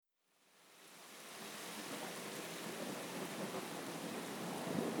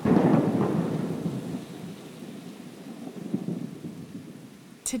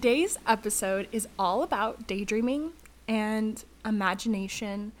Today's episode is all about daydreaming and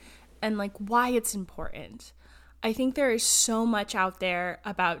imagination and why it's important. I think there is so much out there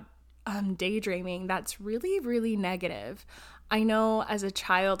about daydreaming that's really, really negative. I know as a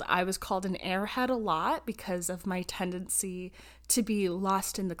child I was called an airhead a lot because of my tendency to be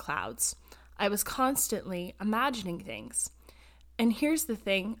lost in the clouds. I was constantly imagining things. And here's the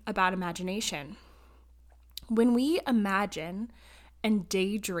thing about imagination. When we imagine and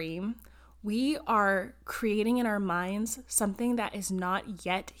daydream, we are creating in our minds something that is not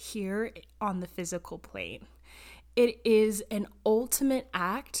yet here on the physical plane. It is an ultimate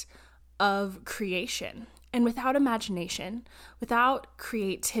act of creation. And without imagination, without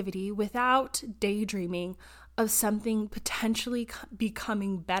creativity, without daydreaming of something potentially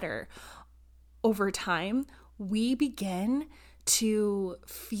becoming better over time, we begin to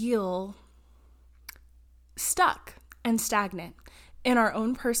feel stuck and stagnant in our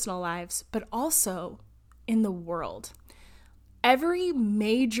own personal lives, but also in the world. Every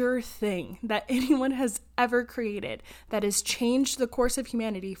major thing that anyone has ever created that has changed the course of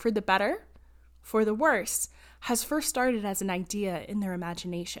humanity for the better, for the worse, has first started as an idea in their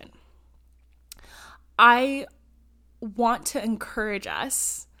imagination. I want to encourage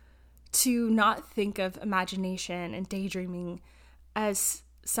us to not think of imagination and daydreaming as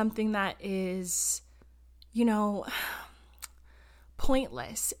something that is,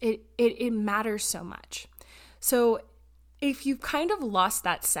 pointless. It matters so much. So if you've kind of lost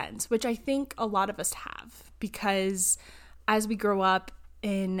that sense, which I think a lot of us have, because as we grow up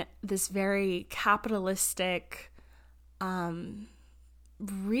in this very capitalistic,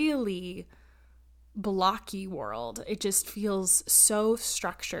 really blocky world, it just feels so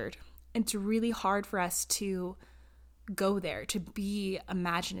structured. It's really hard for us to go there, to be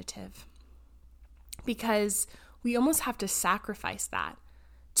imaginative, because we almost have to sacrifice that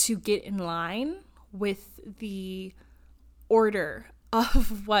to get in line with the order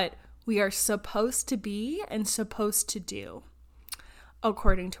of what we are supposed to be and supposed to do,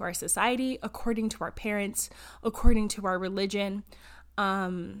 according to our society, according to our parents, according to our religion,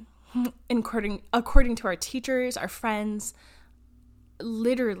 according to our teachers, our friends.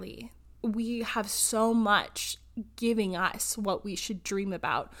 Literally, we have so much giving us what we should dream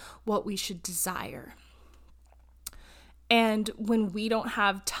about, what we should desire. And when we don't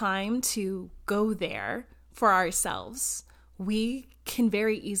have time to go there for ourselves, we can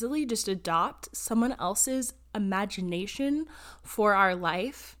very easily just adopt someone else's imagination for our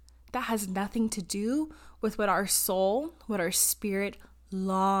life that has nothing to do with what our soul, what our spirit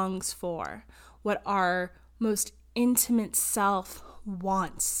longs for, what our most intimate self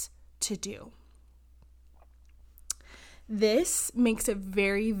wants to do. This makes it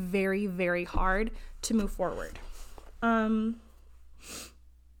very, very, very hard to move forward.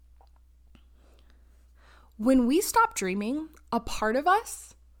 When we stop dreaming, a part of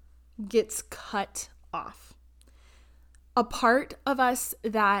us gets cut off. A part of us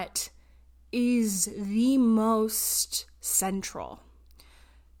that is the most central.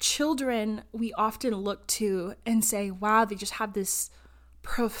 Children, we often look to and say, wow, they just have this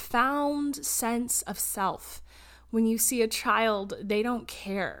profound sense of self. When you see a child, they don't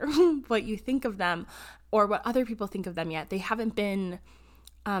care what you think of them or what other people think of them yet. They haven't been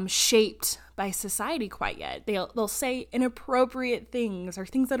shaped by society quite yet. They'll say inappropriate things or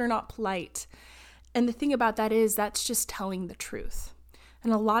things that are not polite. And the thing about that is that's just telling the truth.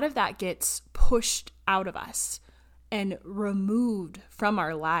 And a lot of that gets pushed out of us and removed from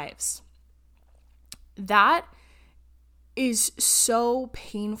our lives. That is so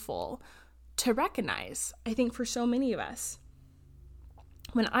painful to recognize, I think, for so many of us.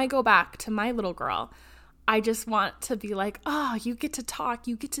 When I go back to my little girl, I just want to be like, oh, you get to talk,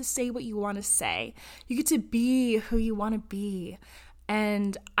 you get to say what you want to say, you get to be who you want to be.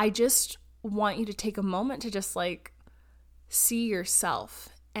 And I just want you to take a moment to just see yourself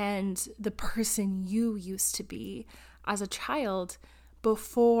and the person you used to be as a child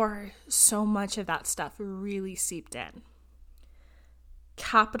before so much of that stuff really seeped in.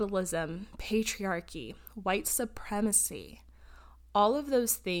 Capitalism, patriarchy, white supremacy, all of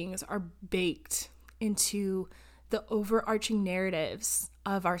those things are baked into the overarching narratives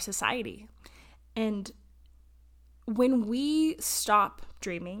of our society. And when we stop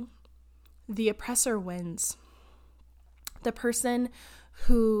dreaming, the oppressor wins. The person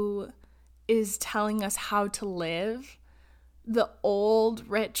who is telling us how to live, the old,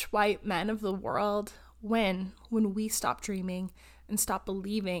 rich, white men of the world win when we stop dreaming and stop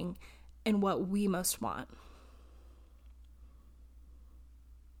believing in what we most want.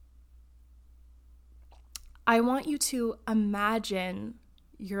 I want you to imagine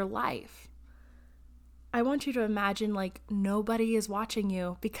your life. I want you to imagine like nobody is watching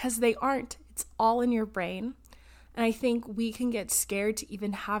you, because they aren't. It's all in your brain. And I think we can get scared to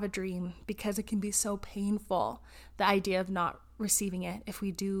even have a dream because it can be so painful, the idea of not receiving it if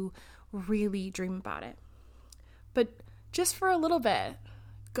we do really dream about it. But just for a little bit,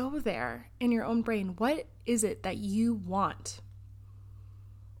 go there in your own brain. What is it that you want?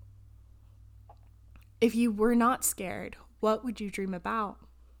 If you were not scared, what would you dream about?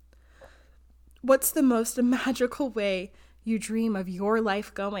 What's the most magical way you dream of your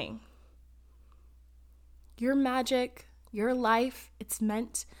life going? Your magic, your life, it's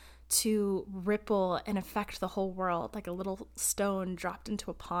meant to ripple and affect the whole world like a little stone dropped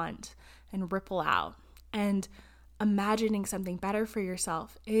into a pond and ripple out. And imagining something better for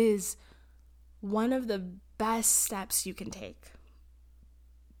yourself is one of the best steps you can take.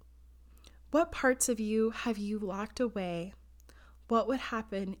 What parts of you have you locked away? What would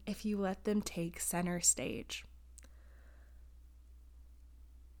happen if you let them take center stage?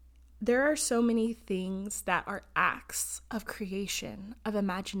 There are so many things that are acts of creation, of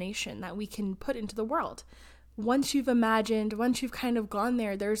imagination that we can put into the world. Once you've imagined, once you've kind of gone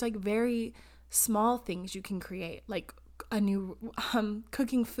there, there's like very small things you can create, like a new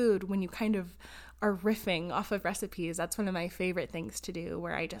cooking food when you kind of are riffing off of recipes. That's one of my favorite things to do,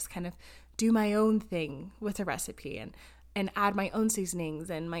 where I just kind of do my own thing with a recipe and add my own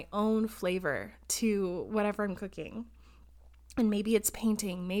seasonings and my own flavor to whatever I'm cooking. And maybe it's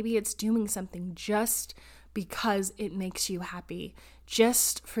painting, maybe it's doing something just because it makes you happy,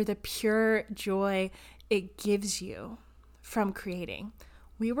 just for the pure joy it gives you from creating.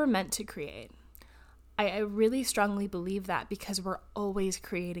 We were meant to create. I really strongly believe that, because we're always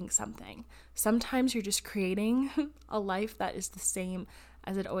creating something. Sometimes you're just creating a life that is the same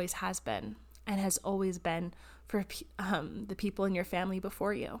as it always has been and has always been for the people in your family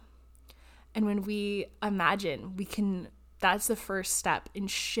before you. And when we imagine, that's the first step in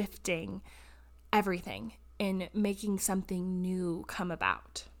shifting everything, in making something new come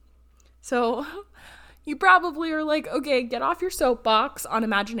about. So you probably are like, okay, get off your soapbox on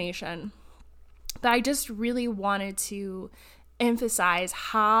imagination. But I just really wanted to emphasize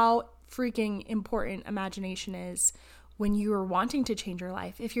how freaking important imagination is when you are wanting to change your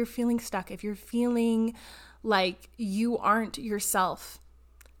life. If you're feeling stuck, if you're feeling like you aren't yourself,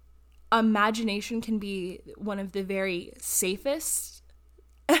 imagination can be one of the very safest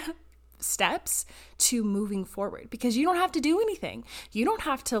steps to moving forward, because you don't have to do anything. You don't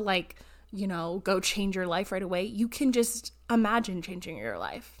have to go change your life right away. You can just imagine changing your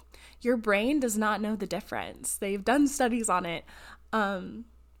life. Your brain does not know the difference. They've done studies on it of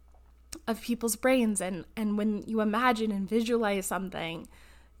people's brains, and when you imagine and visualize something,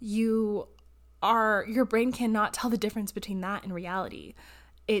 your brain cannot tell the difference between that and reality.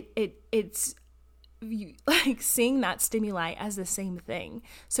 It's like seeing that stimuli as the same thing.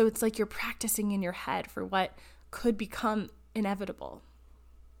 So it's like you're practicing in your head for what could become inevitable.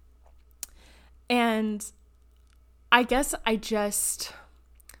 And I guess I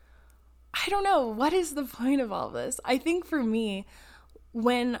don't know, what is the point of all this? I think for me,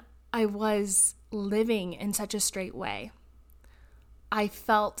 when I was living in such a straight way, I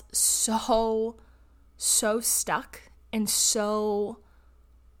felt so stuck and so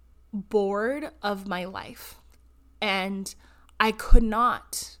bored of my life. And I could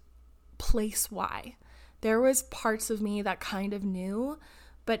not place why. There was parts of me that kind of knew,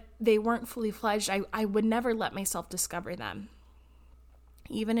 but they weren't fully fledged. I would never let myself discover them,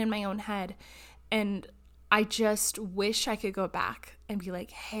 even in my own head. And I just wish I could go back and be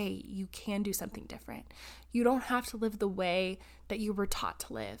like, hey, you can do something different. You don't have to live the way that you were taught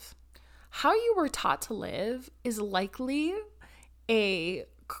to live. How you were taught to live is likely a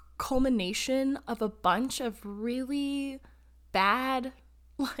culmination of a bunch of really bad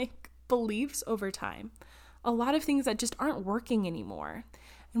beliefs over time. A lot of things that just aren't working anymore.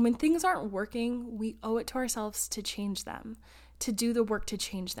 And when things aren't working, we owe it to ourselves to change them, to do the work to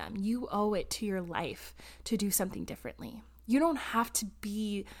change them. You owe it to your life to do something differently. You don't have to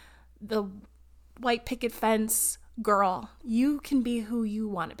be the white picket fence girl. You can be who you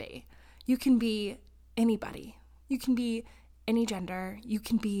want to be. You can be anybody. You can be any gender. You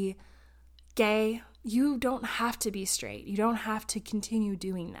can be gay. You don't have to be straight. You don't have to continue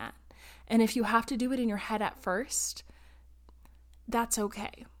doing that. And if you have to do it in your head at first, that's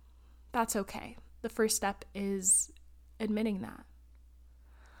okay. That's okay. The first step is admitting that.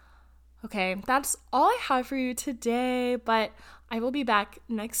 Okay, that's all I have for you today, but I will be back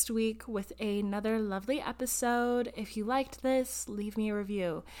next week with another lovely episode. If you liked this, leave me a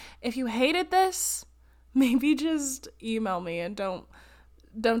review. If you hated this, maybe just email me and don't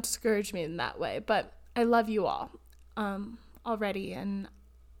don't discourage me in that way. But I love you all already, and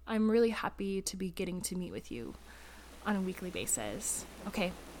I'm really happy to be getting to meet with you on a weekly basis.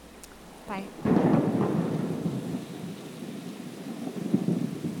 Okay, bye.